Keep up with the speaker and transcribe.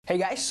Hey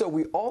guys, so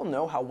we all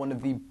know how one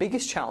of the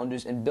biggest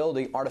challenges in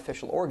building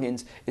artificial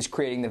organs is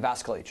creating the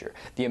vasculature,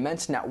 the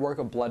immense network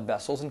of blood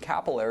vessels and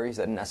capillaries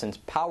that in essence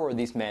power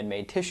these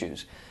man-made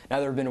tissues. Now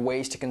there have been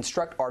ways to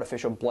construct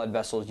artificial blood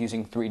vessels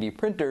using 3D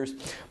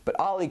printers, but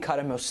Ali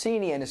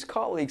Kadamosini and his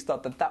colleagues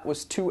thought that that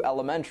was too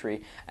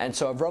elementary, and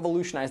so have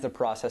revolutionized the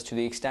process to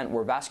the extent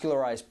where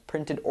vascularized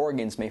printed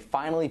organs may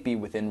finally be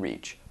within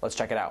reach. Let's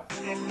check it out.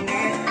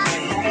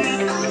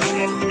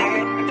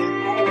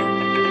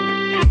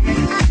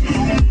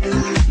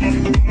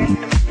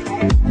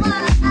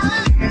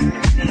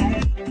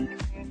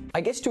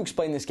 I guess to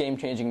explain this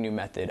game-changing new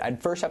method,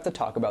 I'd first have to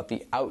talk about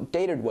the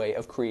outdated way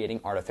of creating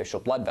artificial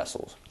blood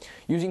vessels.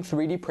 Using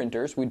 3D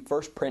printers, we'd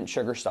first print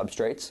sugar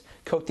substrates,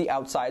 coat the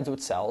outsides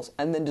with cells,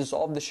 and then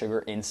dissolve the sugar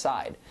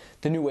inside.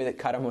 The new way that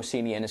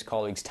Kadamosini and his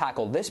colleagues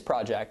tackled this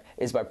project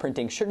is by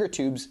printing sugar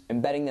tubes,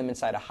 embedding them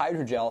inside a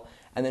hydrogel,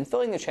 and then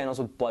filling the channels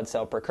with blood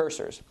cell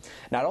precursors.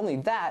 Not only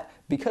that,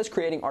 because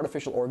creating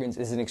artificial organs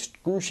is an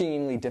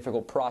excruciatingly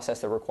difficult process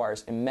that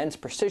requires immense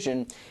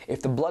precision,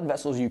 if the blood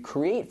vessels you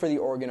create for the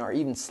organ are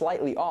even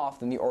slightly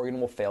off, then the organ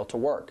will fail to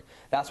work.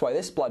 That's why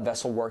this blood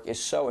vessel work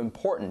is so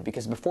important,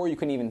 because before you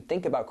can even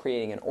think about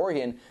creating an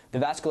organ, the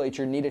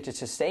vasculature needed to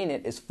sustain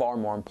it is far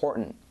more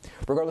important.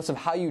 Regardless of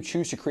how you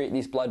choose to create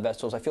these blood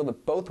vessels, I feel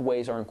that both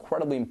ways are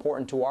incredibly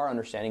important to our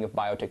understanding of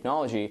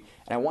biotechnology,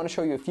 and I want to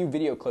show you a few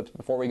video clips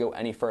before we go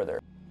any further.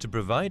 To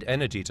provide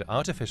energy to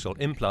artificial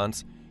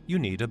implants, you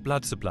need a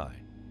blood supply.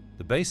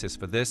 The basis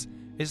for this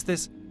is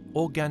this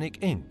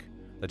organic ink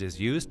that is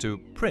used to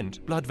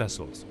print blood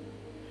vessels.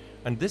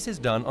 And this is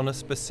done on a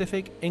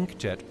specific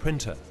inkjet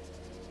printer.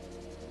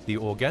 The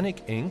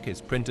organic ink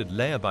is printed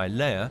layer by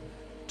layer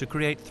to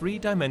create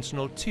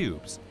three-dimensional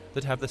tubes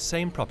that have the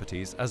same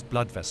properties as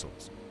blood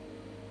vessels.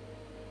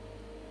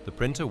 The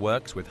printer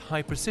works with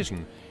high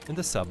precision in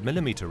the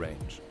sub-millimeter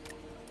range.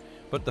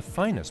 But the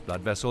finest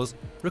blood vessels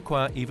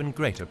require even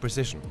greater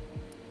precision.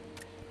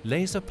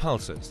 Laser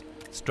pulses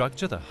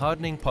structure the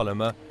hardening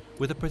polymer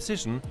with a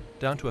precision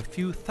down to a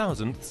few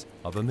thousandths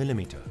of a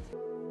millimeter.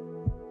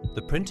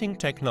 The printing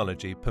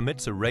technology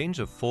permits a range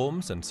of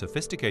forms and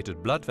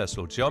sophisticated blood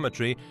vessel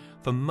geometry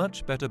for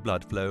much better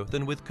blood flow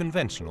than with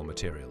conventional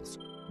materials.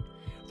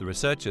 The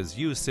researchers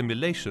use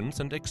simulations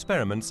and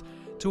experiments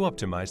to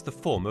optimize the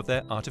form of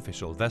their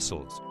artificial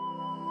vessels.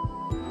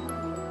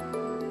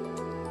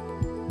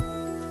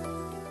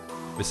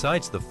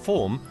 Besides the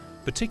form,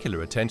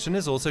 particular attention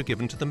is also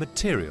given to the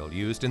material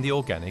used in the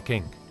organic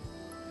ink.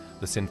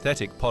 The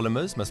synthetic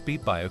polymers must be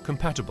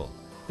biocompatible.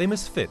 They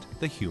must fit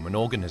the human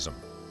organism.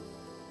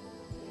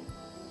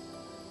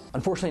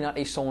 Unfortunately, not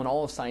a soul in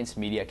all of science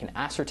media can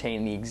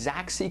ascertain the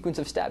exact sequence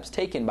of steps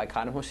taken by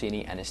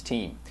Kadamosini and his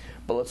team.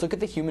 But let's look at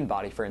the human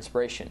body for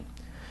inspiration.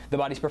 The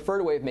body's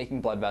preferred way of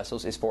making blood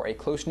vessels is for a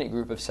close-knit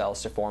group of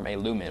cells to form a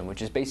lumen,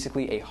 which is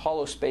basically a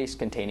hollow space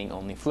containing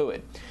only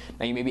fluid.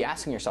 Now you may be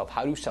asking yourself,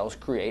 how do cells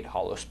create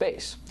hollow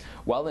space?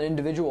 Well, an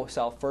individual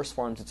cell first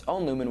forms its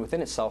own lumen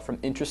within itself from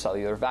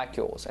intracellular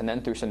vacuoles, and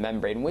then through some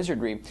membrane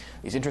wizardry,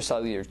 these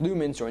intracellular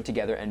lumens join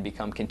together and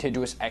become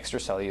contiguous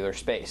extracellular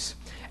space.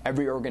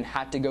 Every organ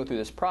had to go through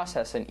this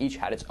process, and each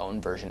had its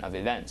own version of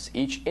events,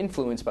 each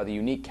influenced by the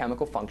unique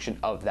chemical function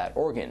of that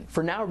organ.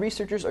 For now,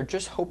 researchers are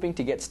just hoping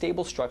to get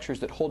stable structures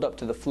that hold up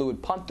to the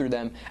fluid pumped through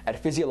them at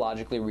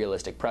physiologically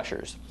realistic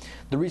pressures.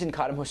 The reason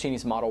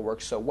Kadamosini's model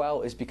works so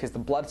well is because the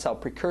blood cell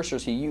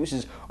precursors he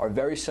uses are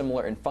very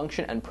similar in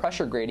function and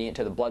pressure gradient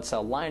to the blood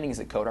cell linings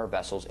that coat our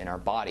vessels in our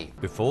body.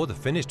 Before the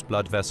finished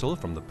blood vessel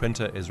from the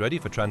printer is ready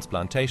for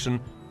transplantation,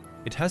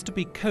 it has to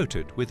be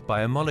coated with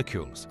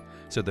biomolecules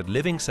so that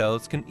living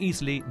cells can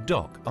easily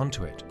dock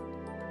onto it.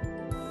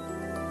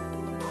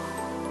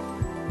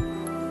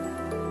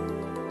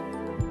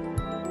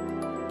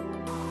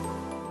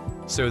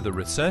 So the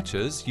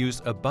researchers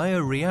use a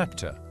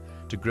bioreactor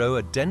to grow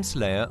a dense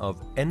layer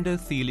of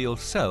endothelial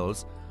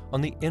cells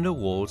on the inner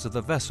walls of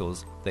the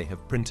vessels they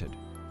have printed.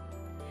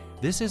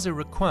 This is a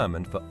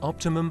requirement for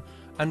optimum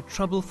and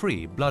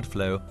trouble-free blood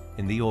flow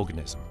in the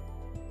organism.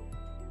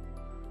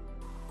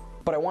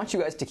 But I want you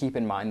guys to keep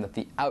in mind that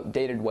the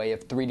outdated way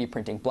of 3D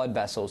printing blood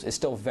vessels is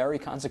still very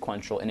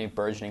consequential in a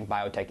burgeoning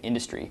biotech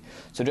industry.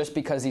 So just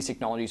because these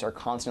technologies are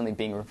constantly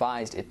being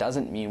revised, it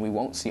doesn't mean we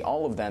won't see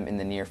all of them in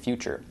the near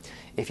future.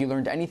 If you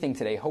learned anything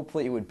today,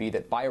 hopefully it would be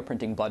that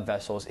bioprinting blood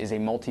vessels is a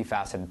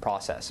multifaceted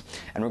process.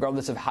 And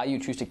regardless of how you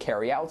choose to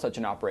carry out such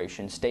an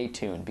operation, stay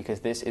tuned, because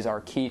this is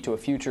our key to a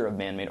future of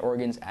man-made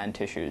organs and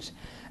tissues.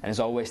 And as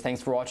always,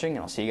 thanks for watching,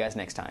 and I'll see you guys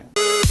next time.